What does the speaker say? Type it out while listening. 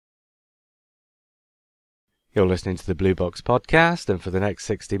You're listening to the Blue Box Podcast, and for the next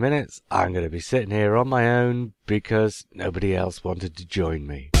 60 minutes, I'm going to be sitting here on my own because nobody else wanted to join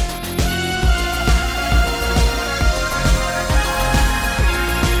me.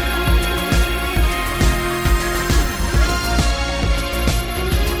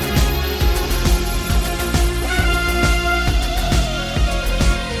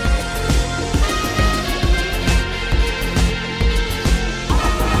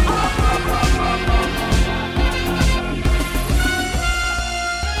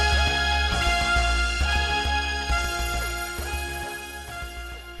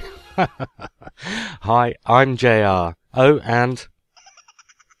 Hi, I'm JR. Oh, and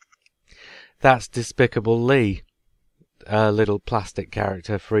that's Despicable Lee, a little plastic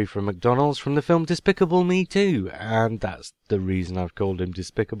character free from McDonald's from the film Despicable Me 2, and that's the reason I've called him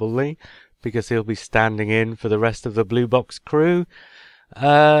Despicable Lee, because he'll be standing in for the rest of the Blue Box crew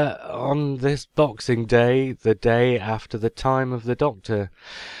on this Boxing Day, the day after the time of the Doctor.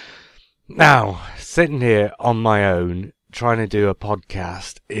 Now, sitting here on my own, trying to do a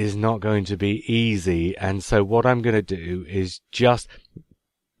podcast is not going to be easy, and so what I'm going to do is just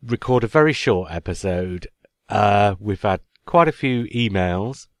record a very short episode. We've had quite a few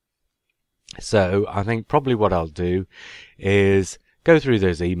emails, so I think probably what I'll do is go through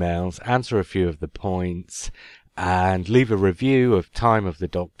those emails, answer a few of the points, and leave a review of Time of the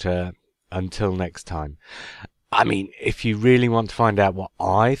Doctor until next time. I mean, if you really want to find out what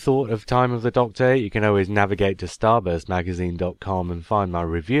I thought of Time of the Doctor, you can always navigate to starburstmagazine.com and find my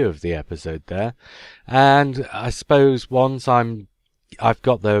review of the episode there. And I suppose once I've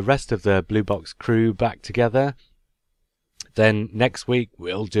got the rest of the Blue Box crew back together, then next week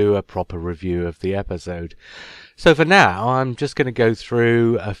we'll do a proper review of the episode. So for now, I'm just going to go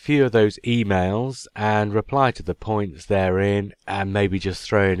through a few of those emails and reply to the points therein, and maybe just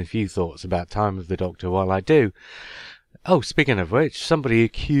throw in a few thoughts about Time of the Doctor while I do. Oh, speaking of which, somebody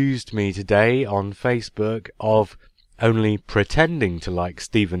accused me today on Facebook of only pretending to like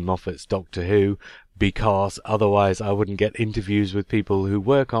Stephen Moffat's Doctor Who, because otherwise I wouldn't get interviews with people who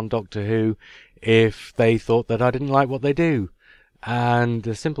work on Doctor Who if they thought that I didn't like what they do. And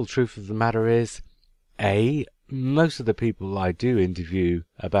the simple truth of the matter is, A, most of the people I do interview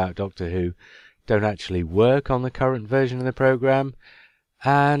about Doctor Who don't actually work on the current version of the programme,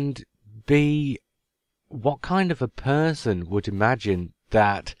 and B, what kind of a person would imagine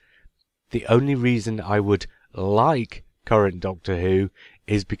that the only reason I would like current Doctor Who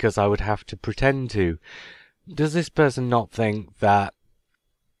is because I would have to pretend to? Does this person not think that,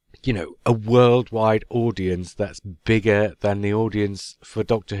 you know, a worldwide audience that's bigger than the audience for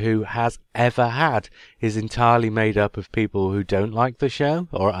Doctor Who has ever had is entirely made up of people who don't like the show,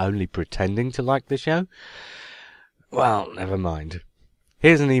 or are only pretending to like the show? Well, never mind.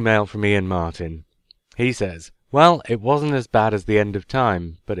 Here's an email from Ian Martin. He says, well, it wasn't as bad as The End of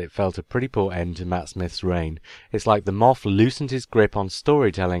Time, but it felt a pretty poor end to Matt Smith's reign. It's like the Moff loosened his grip on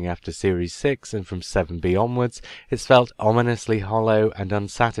storytelling after Series 6, and from 7B onwards, it's felt ominously hollow and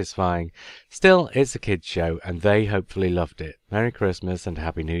unsatisfying. Still, it's a kids' show, and they hopefully loved it. Merry Christmas and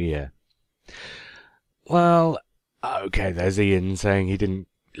Happy New Year. Well, okay, there's Ian saying he didn't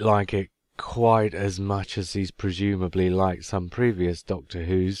like it quite as much as he's presumably liked some previous Doctor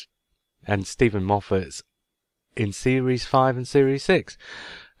Who's, and Stephen Moffat's in Series 5 and Series 6,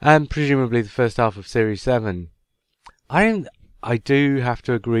 and presumably the first half of Series 7. I do have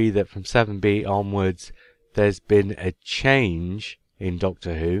to agree that from 7B onwards there's been a change in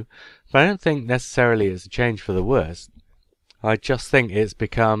Doctor Who, but I don't think necessarily it's a change for the worse. I just think it's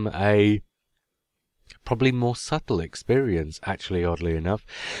become a probably more subtle experience, actually, oddly enough.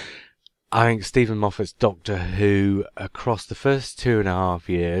 I think Stephen Moffat's Doctor Who across the first 2.5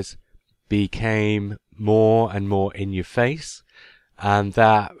 years became more and more in your face, and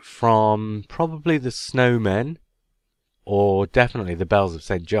that from probably the Snowmen, or definitely the Bells of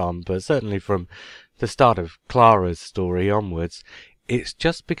St. John, but certainly from the start of Clara's story onwards, it's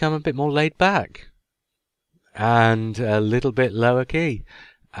just become a bit more laid back and a little bit lower key,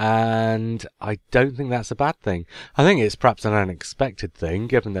 and I don't think that's a bad thing. I think it's perhaps an unexpected thing,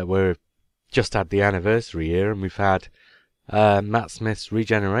 given that we've just had the anniversary year and we've had Matt Smith's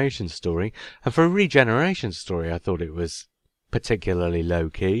regeneration story, and for a regeneration story I thought it was particularly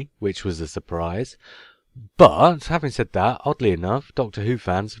low-key, which was a surprise. But, having said that, oddly enough, Doctor Who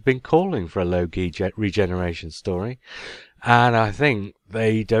fans have been calling for a low-key regeneration story, and I think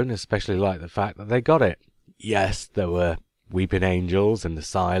they don't especially like the fact that they got it. Yes, there were Weeping Angels and the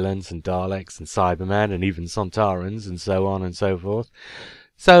Silence and Daleks and Cybermen and even Sontarans and so on and so forth.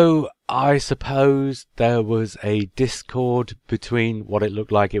 So I suppose there was a discord between what it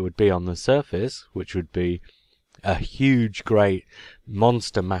looked like it would be on the surface, which would be a huge, great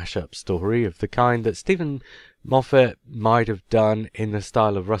monster mashup story of the kind that Stephen Moffat might have done in the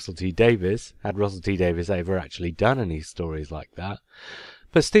style of Russell T Davies, had Russell T Davies ever actually done any stories like that.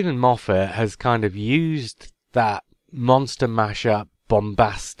 But Stephen Moffat has kind of used that monster mashup,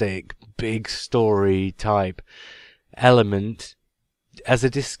 bombastic, big story type element as a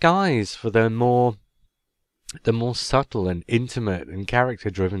disguise for the more subtle and intimate and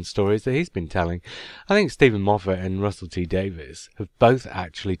character-driven stories that he's been telling. I think Stephen Moffat and Russell T Davies have both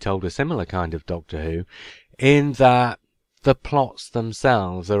actually told a similar kind of Doctor Who, in that the plots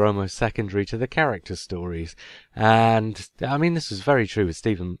themselves are almost secondary to the character stories. And I mean, this was very true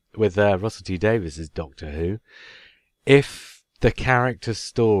with Russell T Davies' Doctor Who. If the character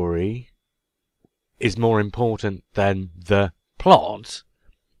story is more important than the plot,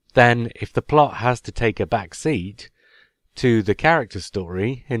 then if the plot has to take a back seat to the character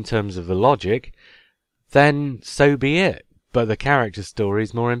story in terms of the logic, then so be it. But the character story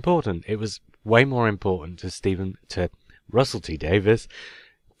is more important. It was way more important to Russell T Davies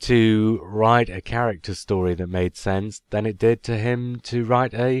to write a character story that made sense than it did to him to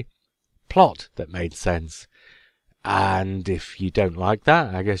write a plot that made sense. And if you don't like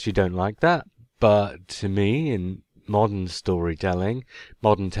that, I guess you don't like that. But to me, in modern storytelling,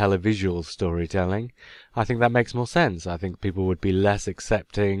 modern televisual storytelling, I think that makes more sense. I think people would be less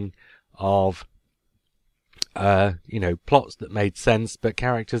accepting of, plots that made sense but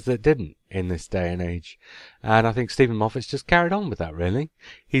characters that didn't in this day and age. And I think Stephen Moffat's just carried on with that, really.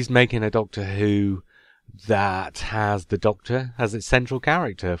 He's making a Doctor Who that has the Doctor as its central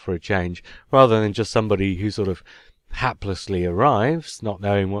character for a change, rather than just somebody who sort of haplessly arrives, not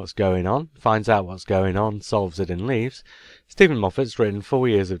knowing what's going on, finds out what's going on, solves it and leaves. Stephen Moffat's written 4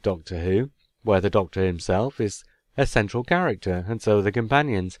 years of Doctor Who, where the Doctor himself is a central character, and so are the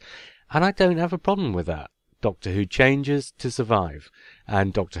companions. And I don't have a problem with that. Doctor Who changes to survive,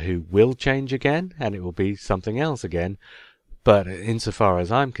 and Doctor Who will change again, and it will be something else again. But insofar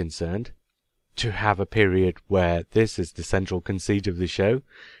as I'm concerned, to have a period where this is the central conceit of the show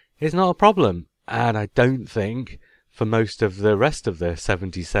is not a problem. And I don't think, for most of the rest of the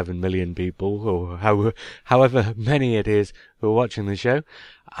 77 million people, or however many it is who are watching the show,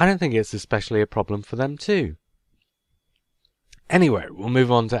 I don't think it's especially a problem for them too. Anyway, we'll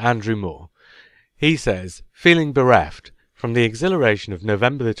move on to Andrew Moore. He says, feeling bereft from the exhilaration of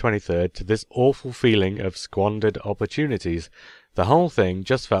November the 23rd to this awful feeling of squandered opportunities. The whole thing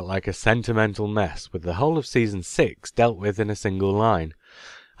just felt like a sentimental mess, with the whole of season 6 dealt with in a single line.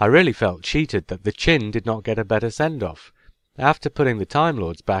 I really felt cheated that the Chin did not get a better send-off. After putting the Time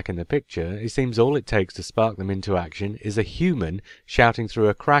Lords back in the picture, it seems all it takes to spark them into action is a human shouting through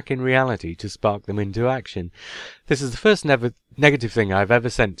a crack in reality to spark them into action. This is the first negative thing I've ever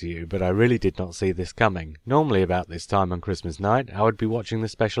sent to you, but I really did not see this coming. Normally about this time on Christmas night, I would be watching the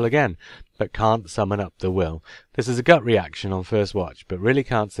special again, but can't summon up the will. This is a gut reaction on first watch, but really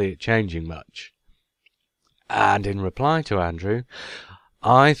can't see it changing much. And in reply to Andrew,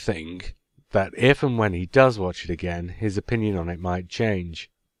 I think that if and when he does watch it again, his opinion on it might change.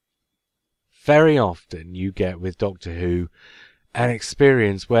 Very often you get with Doctor Who an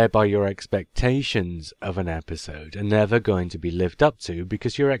experience whereby your expectations of an episode are never going to be lived up to,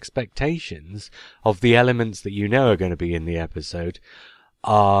 because your expectations of the elements that you know are going to be in the episode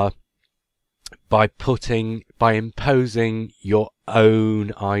are by imposing your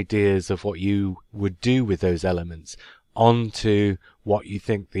own ideas of what you would do with those elements onto what you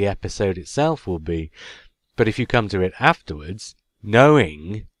think the episode itself will be. But if you come to it afterwards,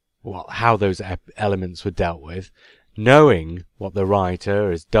 knowing how those elements were dealt with, knowing what the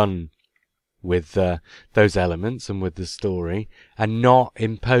writer has done with those elements and with the story, and not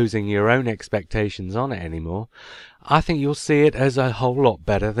imposing your own expectations on it anymore, I think you'll see it as a whole lot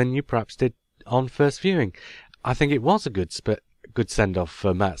better than you perhaps did on first viewing. I think it was a good send-off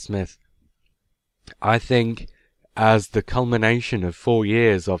for Matt Smith. I think as the culmination of 4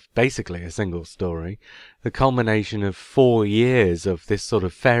 years of basically a single story, the culmination of 4 years of this sort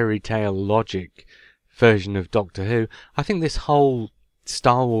of fairy tale logic version of Doctor Who, I think this whole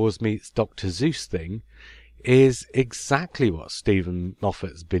Star Wars meets Dr. Zeus thing is exactly what Stephen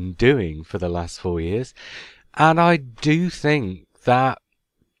Moffat's been doing for the last 4 years. And I do think that,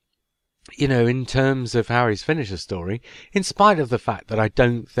 in terms of how he's finished a story, in spite of the fact that I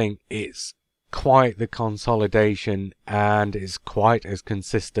don't think it's quite the consolidation and is quite as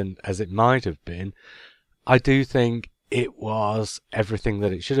consistent as it might have been, I do think it was everything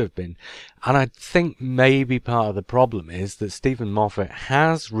that it should have been. And I think maybe part of the problem is that Stephen Moffat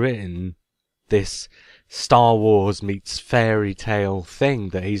has written this Star Wars meets fairy tale thing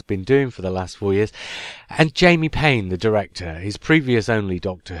that he's been doing for the last 4 years. And Jamie Payne, the director, his previous only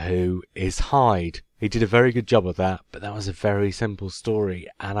Doctor Who is Hyde. He did a very good job of that, but that was a very simple story,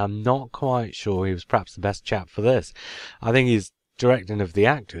 and I'm not quite sure he was perhaps the best chap for this. I think his directing of the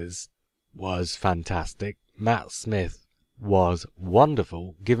actors was fantastic. Matt Smith was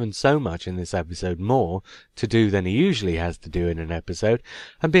wonderful, given so much in this episode more to do than he usually has to do in an episode,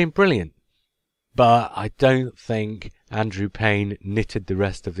 and being brilliant. But I don't think Andrew Payne knitted the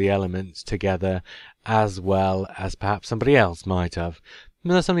rest of the elements together as well as perhaps somebody else might have. I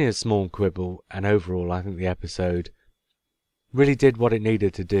mean, that's only a small quibble, and overall I think the episode really did what it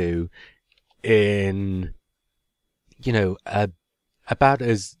needed to do in, about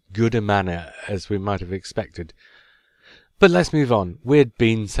as good a manner as we might have expected. But let's move on. Weird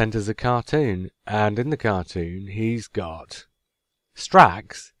Bean sent us a cartoon, and in the cartoon he's got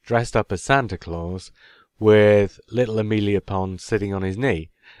Strax dressed up as Santa Claus with little Amelia Pond sitting on his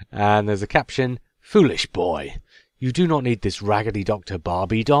knee, and there's a caption, "Foolish boy. You do not need this raggedy Dr.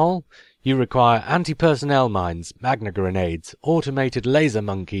 Barbie doll. You require anti-personnel mines, magna grenades, automated laser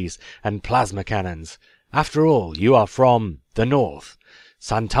monkeys, and plasma cannons. After all, you are from the North.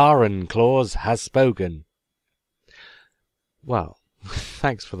 Santaran Claus has spoken." Well,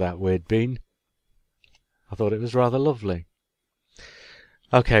 thanks for that, Weird Bean. I thought it was rather lovely.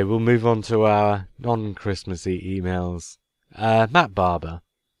 Okay, we'll move on to our non-Christmassy emails. Matt Barber.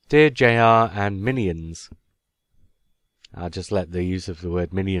 Dear JR and Minions. I'll just let the use of the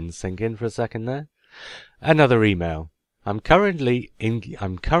word minions sink in for a second there. Another email. I'm currently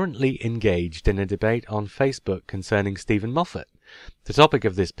engaged in a debate on Facebook concerning Stephen Moffat. The topic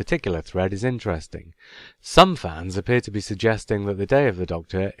of this particular thread is interesting. Some fans appear to be suggesting that The Day of the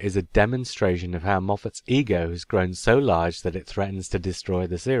Doctor is a demonstration of how Moffat's ego has grown so large that it threatens to destroy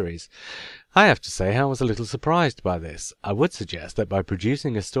the series. I have to say I was a little surprised by this. I would suggest that by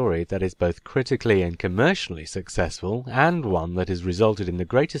producing a story that is both critically and commercially successful, and one that has resulted in the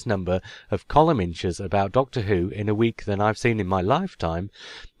greatest number of column inches about Doctor Who in a week than I've seen in my lifetime,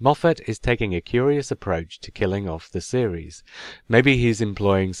 Moffat is taking a curious approach to killing off the series. Maybe he's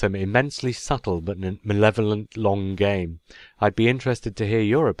employing some immensely subtle but malevolent long game. I'd be interested to hear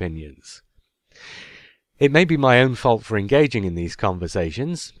your opinions. It may be my own fault for engaging in these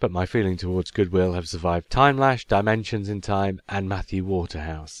conversations, but my feeling towards Goodwill have survived Timelash, Dimensions in Time, and Matthew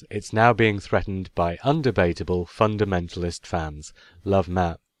Waterhouse. It's now being threatened by undebatable fundamentalist fans. Love,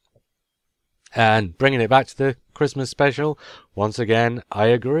 Matt. And bringing it back to the Christmas special, once again, I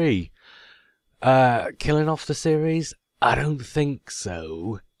agree. Killing off the series? I don't think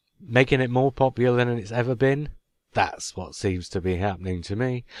so. Making it more popular than it's ever been? That's what seems to be happening to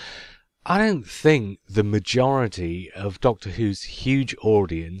me. I don't think the majority of Doctor Who's huge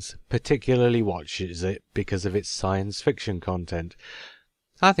audience particularly watches it because of its science fiction content.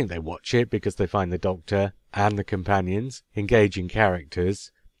 I think they watch it because they find the Doctor and the companions engaging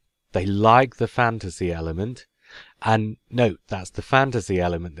characters. They like the fantasy element. And note, that's the fantasy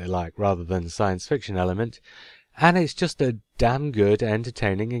element they like rather than the science fiction element. And it's just a damn good,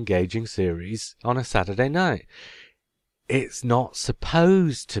 entertaining, engaging series on a Saturday night. It's not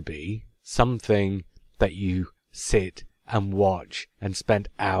supposed to be something that you sit and watch and spend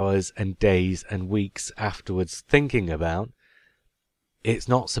hours and days and weeks afterwards thinking about. It's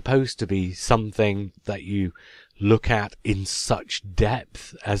not supposed to be something that you look at in such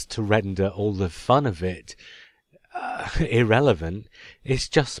depth as to render all the fun of it irrelevant. It's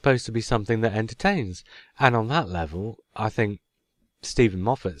just supposed to be something that entertains. And on that level, I think Stephen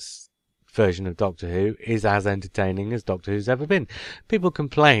Moffat's version of Doctor Who is as entertaining as Doctor Who's ever been. People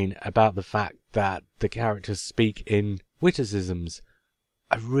complain about the fact that the characters speak in witticisms.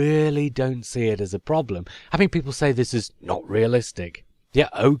 I really don't see it as a problem. I mean, people say this is not realistic. Yeah,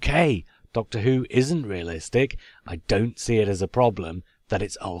 okay, Doctor Who isn't realistic. I don't see it as a problem that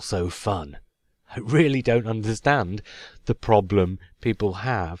it's also fun. I really don't understand the problem people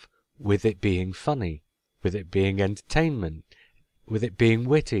have with it being funny, with it being entertainment, with it being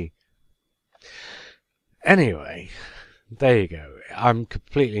witty. Anyway, there you go. I'm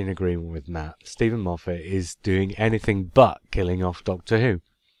completely in agreement with Matt. Stephen Moffat is doing anything but killing off Doctor Who.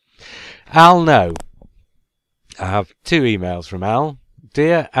 Al, no. I have 2 emails from Al.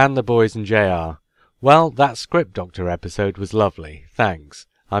 Dear and the boys and JR. Well, that Script Doctor episode was lovely. Thanks.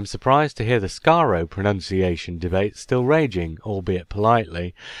 I'm surprised to hear the Skaro pronunciation debate still raging, albeit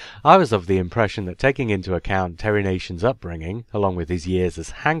politely. I was of the impression that taking into account Terry Nation's upbringing, along with his years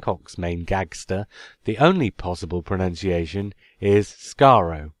as Hancock's main gagster, the only possible pronunciation is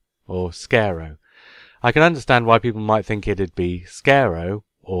Skaro, or Scaro. I can understand why people might think it'd be Scaro,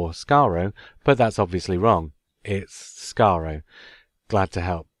 or Scaro, but that's obviously wrong. It's Scaro. Glad to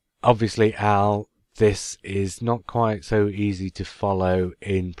help. Obviously, Al, this is not quite so easy to follow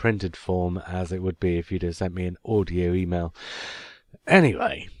in printed form as it would be if you'd have sent me an audio email.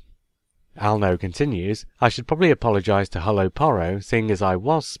 Anyway, Al No continues, I should probably apologise to Hullo Porro, seeing as I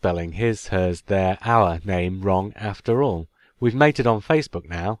was spelling his, hers, their, our name wrong after all. We've mated on Facebook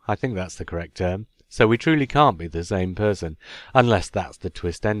now, I think that's the correct term, so we truly can't be the same person, unless that's the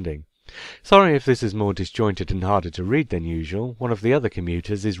twist ending. Sorry if this is more disjointed and harder to read than usual. One of the other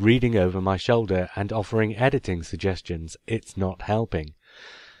commuters is reading over my shoulder and offering editing suggestions. It's not helping.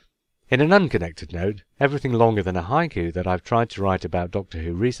 In an unconnected note, everything longer than a haiku that I've tried to write about Doctor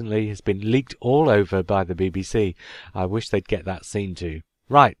Who recently has been leaked all over by the BBC. I wish they'd get that seen to.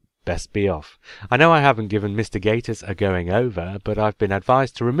 Right, best be off. I know I haven't given Mr. Gatiss a going over, but I've been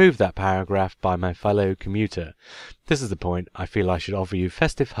advised to remove that paragraph by my fellow commuter. This is the point. I feel I should offer you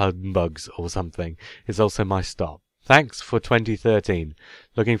festive humbugs or something. It's also my stop. Thanks for 2013.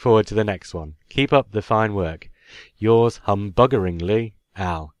 Looking forward to the next one. Keep up the fine work. Yours humbuggeringly,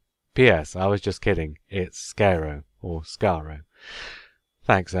 Al. P.S. I was just kidding. It's Scaro or Scaro.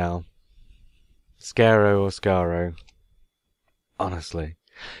 Thanks, Al. Scaro or Scaro. Honestly.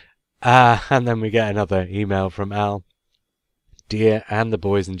 And then we get another email from Al. Dear and the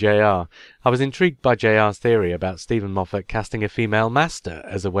boys and JR. I was intrigued by JR's theory about Stephen Moffat casting a female master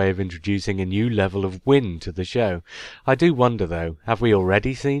as a way of introducing a new level of win to the show. I do wonder, though, have we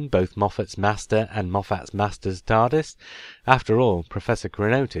already seen both Moffat's master and Moffat's master's TARDIS? After all, Professor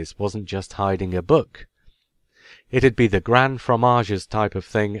Chronotis wasn't just hiding a book. It'd be the grand fromages type of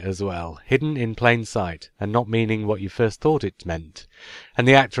thing as well, hidden in plain sight, and not meaning what you first thought it meant. And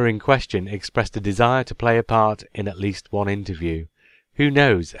the actor in question expressed a desire to play a part in at least one interview. Who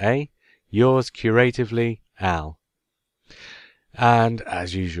knows, eh? Yours curatively, Al. And,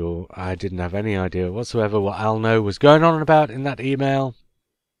 as usual, I didn't have any idea whatsoever what Al No was going on about in that email,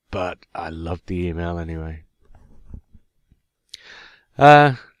 but I loved the email anyway.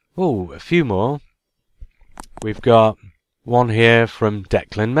 A few more. We've got one here from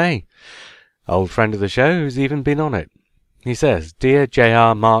Declan May, old friend of the show who's even been on it. He says, Dear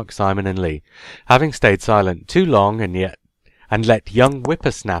J.R., Mark, Simon and Lee, having stayed silent too long and let young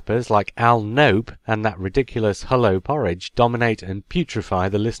whippersnappers like Al Nope and that ridiculous Hullo Porridge dominate and putrefy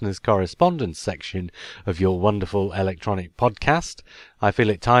the listeners' correspondence section of your wonderful electronic podcast, I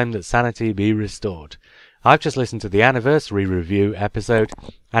feel it time that sanity be restored. I've just listened to the anniversary review episode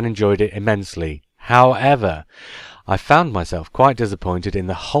and enjoyed it immensely. However, I found myself quite disappointed in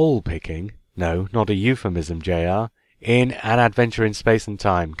the hole picking, no, not a euphemism, JR, in An Adventure in Space and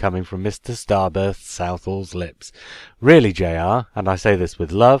Time, coming from Mr. Starburst Southall's lips. Really, JR, and I say this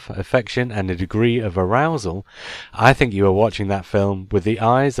with love, affection, and a degree of arousal, I think you are watching that film with the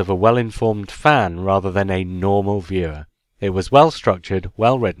eyes of a well-informed fan rather than a normal viewer. It was well-structured,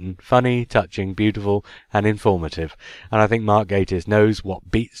 well-written, funny, touching, beautiful, and informative, and I think Mark Gatiss knows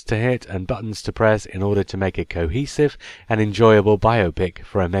what beats to hit and buttons to press in order to make a cohesive and enjoyable biopic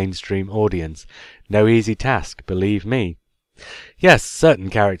for a mainstream audience. No easy task, believe me. Yes,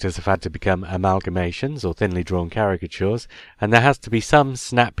 certain characters have had to become amalgamations or thinly drawn caricatures, and there has to be some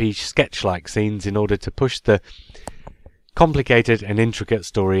snappy, sketch-like scenes in order to push the complicated and intricate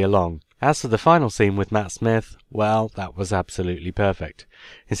story along. As for the final scene with Matt Smith, well, that was absolutely perfect.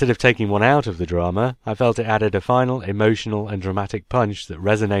 Instead of taking one out of the drama, I felt it added a final emotional and dramatic punch that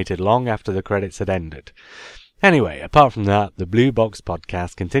resonated long after the credits had ended. Anyway, apart from that, the Blue Box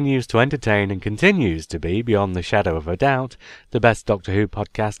podcast continues to entertain and continues to be, beyond the shadow of a doubt, the best Doctor Who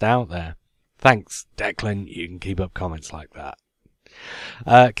podcast out there. Thanks, Declan. You can keep up comments like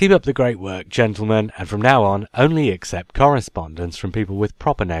that. Keep up the great work, gentlemen, and from now on, only accept correspondence from people with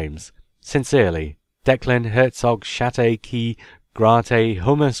proper names. Sincerely, Declan Herzog Chate Key Grate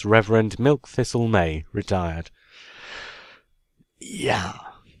Hummus Reverend Milk Thistle May, retired. Yeah.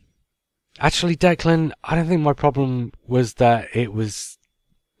 Actually, Declan, I don't think my problem was that it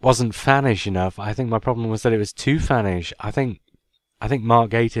wasn't fanish enough. I think my problem was that it was too fanish. I think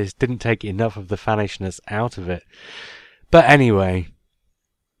Mark Gatiss didn't take enough of the fanishness out of it. But anyway,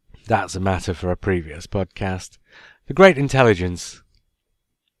 that's a matter for a previous podcast. The Great Intelligence.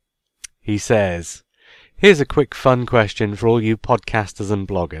 He says, here's a quick fun question for all you podcasters and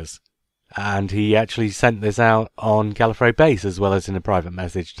bloggers. And he actually sent this out on Gallifrey Base as well as in a private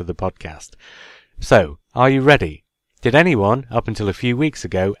message to the podcast. So, are you ready? Did anyone, up until a few weeks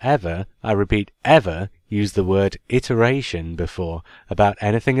ago, ever, I repeat, ever, use the word iteration before about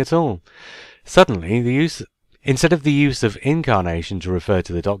anything at all? Suddenly, the use Instead of the use of incarnation to refer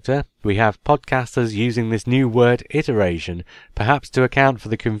to the Doctor, we have podcasters using this new word iteration, perhaps to account for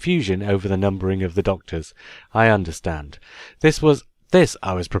the confusion over the numbering of the Doctors. I understand. This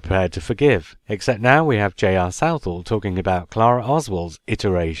I was prepared to forgive, except now we have J.R. Southall talking about Clara Oswald's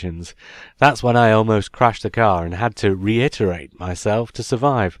iterations. That's when I almost crashed the car and had to reiterate myself to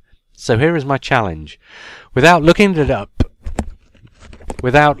survive. So here is my challenge. Without looking it up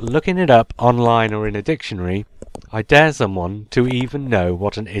online or in a dictionary, I dare someone to even know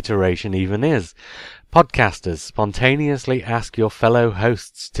what an iteration even is. Podcasters, spontaneously ask your fellow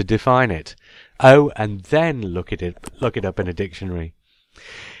hosts to define it. Oh, and then look it up in a dictionary.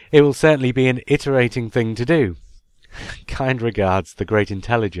 It will certainly be an iterating thing to do. Kind regards, the Great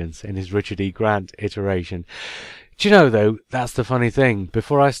Intelligence, in his Richard E. Grant iteration. Do you know, though, that's the funny thing.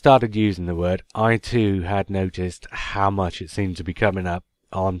 Before I started using the word, I too had noticed how much it seemed to be coming up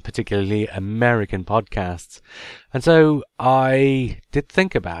on particularly American podcasts. And so I did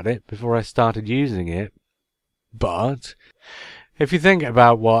think about it before I started using it. But if you think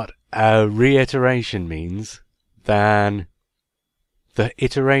about what a reiteration means, then the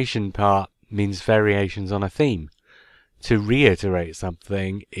iteration part means variations on a theme. To reiterate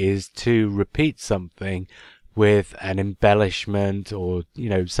something is to repeat something with an embellishment or,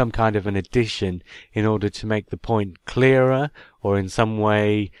 some kind of an addition in order to make the point clearer, or in some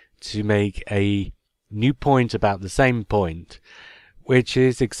way to make a new point about the same point, which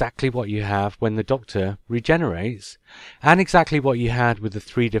is exactly what you have when the Doctor regenerates, and exactly what you had with the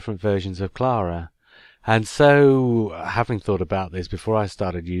 3 different versions of Clara. And so, having thought about this before I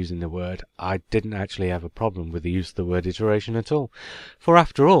started using the word, I didn't actually have a problem with the use of the word iteration at all. For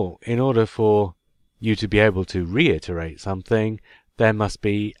after all, in order for you to be able to reiterate something, there must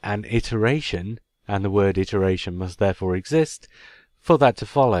be an iteration, and the word iteration must therefore exist for that to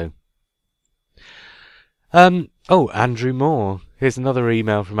follow. Andrew Moore. Here's another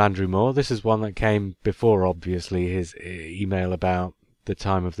email from Andrew Moore. This is one that came before, obviously, his email about the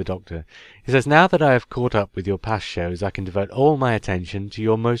time of the Doctor. He says, now that I have caught up with your past shows, I can devote all my attention to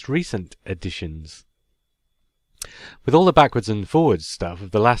your most recent editions. With all the backwards and forwards stuff of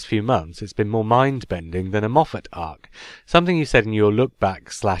the last few months, it's been more mind-bending than a Moffat arc. Something you said in your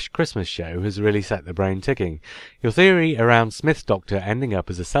look-back/Christmas show has really set the brain ticking. Your theory around Smith's Doctor ending up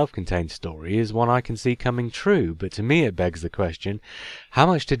as a self-contained story is one I can see coming true, but to me it begs the question, how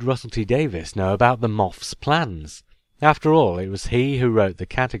much did Russell T Davies know about the Moff's plans? After all, it was he who wrote the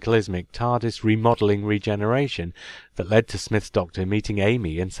cataclysmic TARDIS remodelling regeneration that led to Smith's Doctor meeting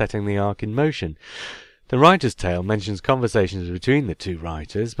Amy and setting the arc in motion. The writer's tale mentions conversations between the 2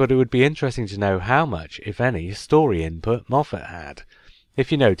 writers, but it would be interesting to know how much, if any, story input Moffat had.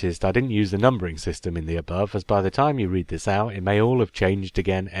 If you noticed, I didn't use the numbering system in the above, as by the time you read this out, it may all have changed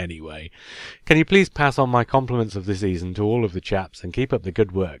again anyway. Can you please pass on my compliments of the season to all of the chaps and keep up the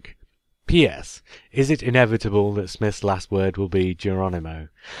good work? P.S. Is it inevitable that Smith's last word will be Geronimo?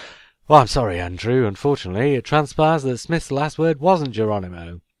 Well, I'm sorry, Andrew. Unfortunately, it transpires that Smith's last word wasn't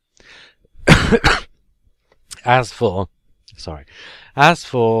Geronimo. As for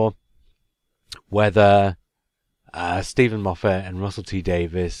whether Stephen Moffat and Russell T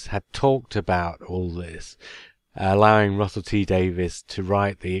Davies had talked about all this, allowing Russell T Davies to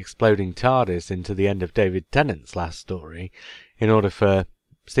write the exploding TARDIS into the end of David Tennant's last story, in order for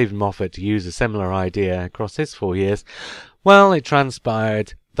Stephen Moffat to use a similar idea across his 4 years, well, it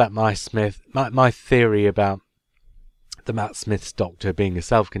transpired that my theory about the Matt Smith's Doctor being a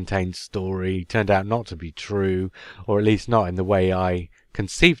self-contained story turned out not to be true, or at least not in the way I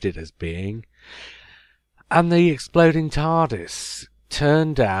conceived it as being. And the exploding TARDIS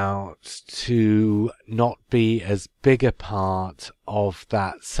turned out to not be as big a part of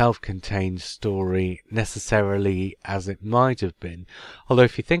that self-contained story necessarily as it might have been. Although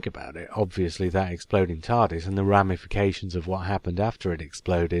if you think about it, obviously that exploding TARDIS and the ramifications of what happened after it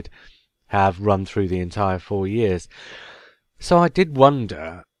exploded have run through the entire 4 years. So I did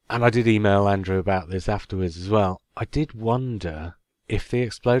wonder, and I did email Andrew about this afterwards as well, I did wonder if the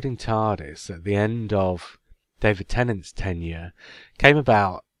exploding TARDIS at the end of David Tennant's tenure came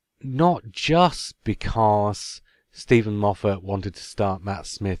about not just because Stephen Moffat wanted to start Matt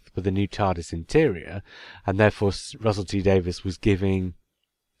Smith with a new TARDIS interior, and therefore Russell T Davies was giving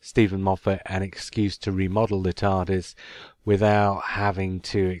Stephen Moffat an excuse to remodel the TARDIS without having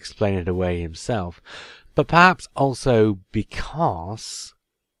to explain it away himself, but perhaps also because,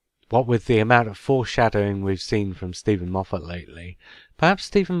 what with the amount of foreshadowing we've seen from Stephen Moffat lately, perhaps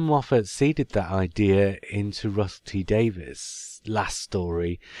Stephen Moffat seeded that idea into Russell T Davies' last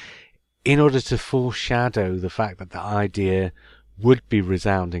story in order to foreshadow the fact that the idea would be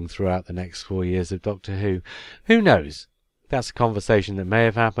resounding throughout the next 4 years of Doctor Who. Who knows? That's a conversation that may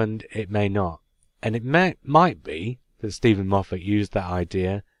have happened, it may not. And it might be that Stephen Moffat used that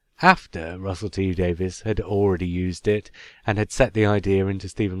idea after Russell T Davies had already used it and had set the idea into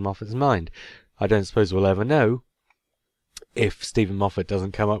Stephen Moffat's mind. I don't suppose we'll ever know if Stephen Moffat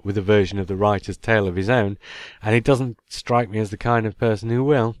doesn't come up with a version of the writer's tale of his own, and he doesn't strike me as the kind of person who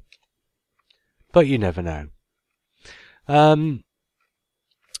will. But you never know.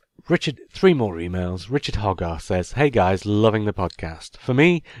 Richard, 3 more emails. Richard Hogarth says, "Hey guys, loving the podcast. For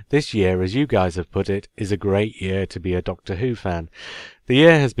me, this year, as you guys have put it, is a great year to be a Doctor Who fan. The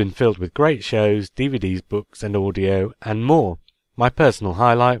year has been filled with great shows, DVDs, books and audio, and more. My personal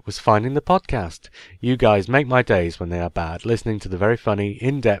highlight was finding the podcast. You guys make my days when they are bad, listening to the very funny,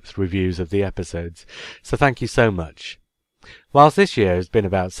 in-depth reviews of the episodes. So thank you so much. Whilst this year has been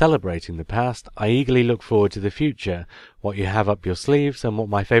about celebrating the past, I eagerly look forward to the future, what you have up your sleeves and what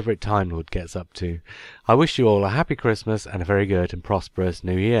my favourite Time Lord gets up to. I wish you all a happy Christmas and a very good and prosperous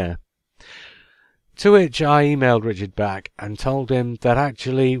New Year." To which I emailed Richard back and told him that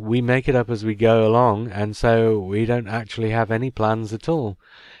actually we make it up as we go along, and so we don't actually have any plans at all.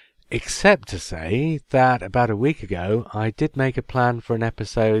 Except to say that about a week ago I did make a plan for an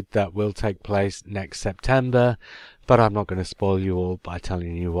episode that will take place next September, but I'm not going to spoil you all by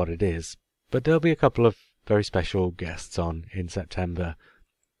telling you what it is. But there'll be a couple of very special guests on in September,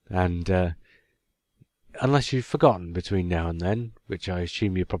 and unless you've forgotten between now and then, which I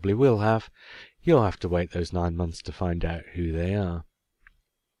assume you probably will have, you'll have to wait those 9 months to find out who they are.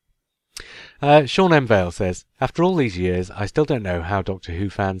 Sean M. Vale says, "After all these years, I still don't know how Doctor Who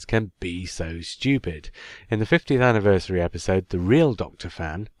fans can be so stupid. In the 50th anniversary episode, the real Doctor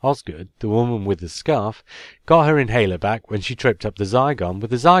fan, Osgood, the woman with the scarf, got her inhaler back when she tripped up the Zygon with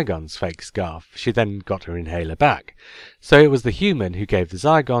the Zygon's fake scarf. She then got her inhaler back. So it was the human who gave the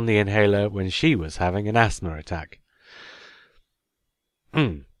Zygon the inhaler when she was having an asthma attack."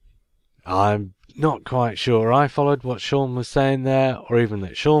 I'm not quite sure I followed what Sean was saying there, or even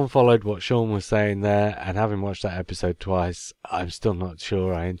that Sean followed what Sean was saying there, and having watched that episode twice, I'm still not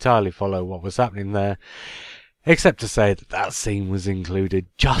sure I entirely follow what was happening there, except to say that that scene was included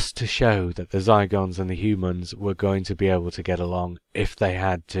just to show that the Zygons and the humans were going to be able to get along if they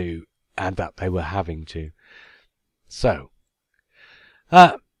had to, and that they were having to. So,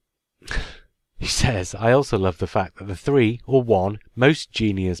 he says, "I also love the fact that the 3 or 1 most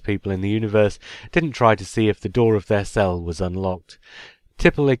genius people in the universe didn't try to see if the door of their cell was unlocked.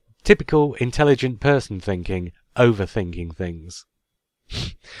 Typical intelligent person thinking, overthinking things."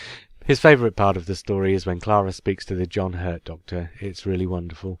 His favourite part of the story is when Clara speaks to the John Hurt Doctor. It's really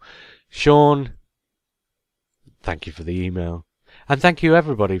wonderful. Sean, thank you for the email. And thank you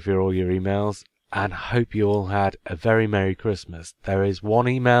everybody for all your emails, and I hope you all had a very Merry Christmas. There is one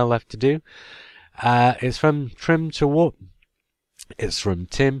email left to do. It's from Tim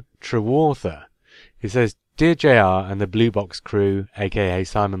Trewartha. He says, "Dear JR and the Blue Box crew, aka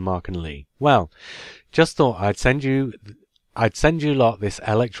Simon, Mark and Lee. Well, just thought I'd send you lot this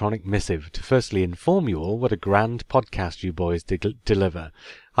electronic missive to firstly inform you all what a grand podcast you boys deliver.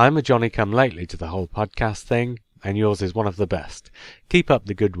 I'm a Johnny-come-lately to the whole podcast thing, and yours is one of the best. Keep up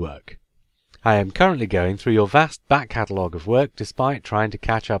the good work. I am currently going through your vast back catalogue of work despite trying to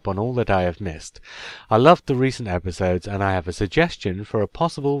catch up on all that I have missed. I loved the recent episodes, and I have a suggestion for a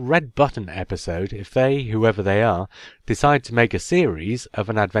possible Red Button episode if they, whoever they are, decide to make a series of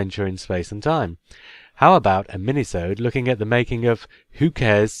an adventure in space and time. How about a minisode looking at the making of Who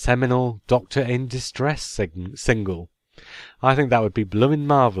Cares' seminal Doctor in Distress single? I think that would be bloomin'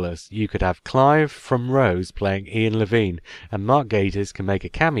 marvellous. You could have Clive from Rose playing Ian Levine, and Mark Gatiss can make a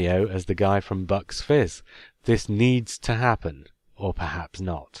cameo as the guy from Bucks Fizz. This needs to happen, or perhaps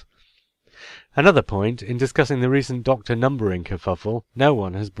not." Another point, in discussing the recent Doctor numbering kerfuffle, no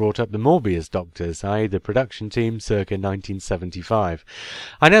one has brought up the Morbius Doctors, i.e. the production team circa 1975.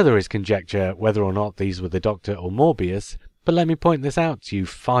 I know there is conjecture whether or not these were the Doctor or Morbius, but let me point this out to you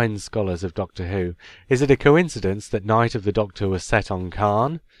fine scholars of Doctor Who. Is it a coincidence that Night of the Doctor was set on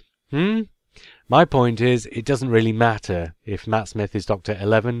Karn? My point is, it doesn't really matter if Matt Smith is Doctor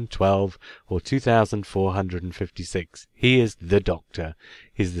 11, 12, or 2456. He is the Doctor.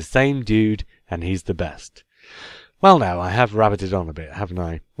 He's the same dude, and he's the best. Well now, I have rabbited on a bit, haven't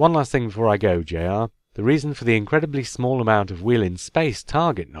I? One last thing before I go, JR. The reason for the incredibly small amount of Wheel in Space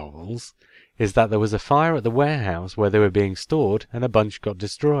Target novels is that there was a fire at the warehouse where they were being stored, and a bunch got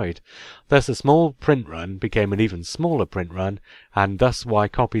destroyed. Thus a small print run became an even smaller print run, and thus why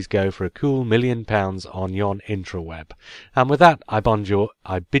copies go for a cool £1 million on yon intraweb. And with that, I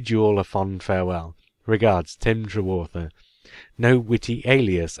bid you all a fond farewell. Regards, Tim Trewartha. No witty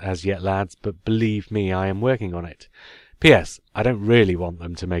alias as yet, lads, but believe me, I am working on it. P.S. I don't really want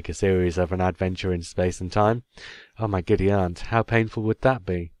them to make a series of an adventure in space and time. Oh my giddy aunt, how painful would that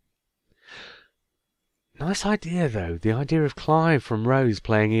be? Nice idea, though, the idea of Clive from Rose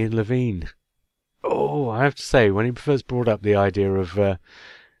playing Ian Levine. Oh, I have to say, when he first brought up the idea of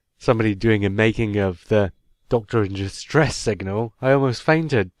somebody doing a making of the Doctor in Distress signal, I almost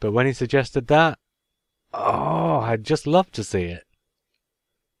fainted, but when he suggested that, oh, I'd just love to see it.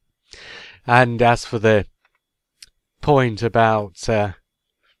 And as for the point about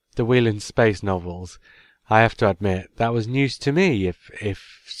the Wheel in Space novels, I have to admit that was news to me, if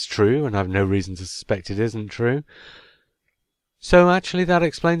it's true, and I've no reason to suspect it isn't true. So actually that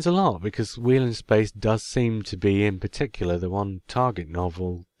explains a lot, because Wheel in Space does seem to be, in particular, the one target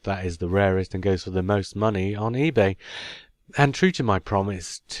novel that is the rarest and goes for the most money on eBay. And true to my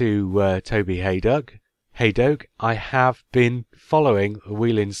promise to Toby Haydock, I have been following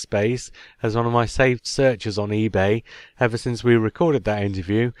Wheel in Space as one of my saved searches on eBay ever since we recorded that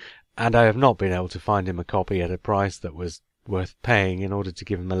interview, and I have not been able to find him a copy at a price that was worth paying in order to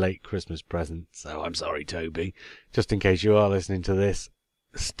give him a late Christmas present. So I'm sorry, Toby. Just in case you are listening to this,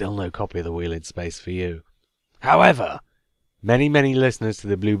 still no copy of the Wheel in Space for you. However, many, many listeners to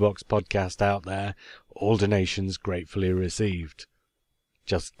the Blue Box podcast out there, all donations gratefully received.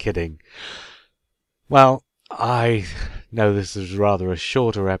 Just kidding. Well, I know this is rather a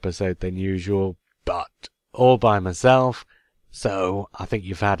shorter episode than usual, but all by myself, so I think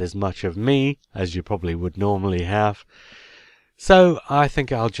you've had as much of me as you probably would normally have. So I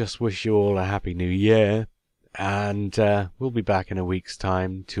think I'll just wish you all a happy new year, and we'll be back in a week's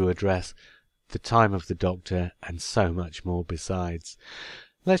time to address the Time of the Doctor and so much more besides.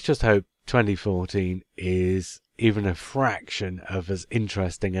 Let's just hope 2014 is even a fraction of as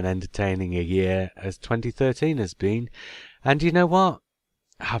interesting and entertaining a year as 2013 has been. And you know what?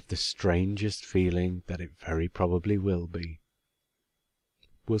 I have the strangest feeling that it very probably will be.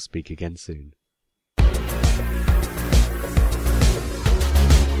 We'll speak again soon.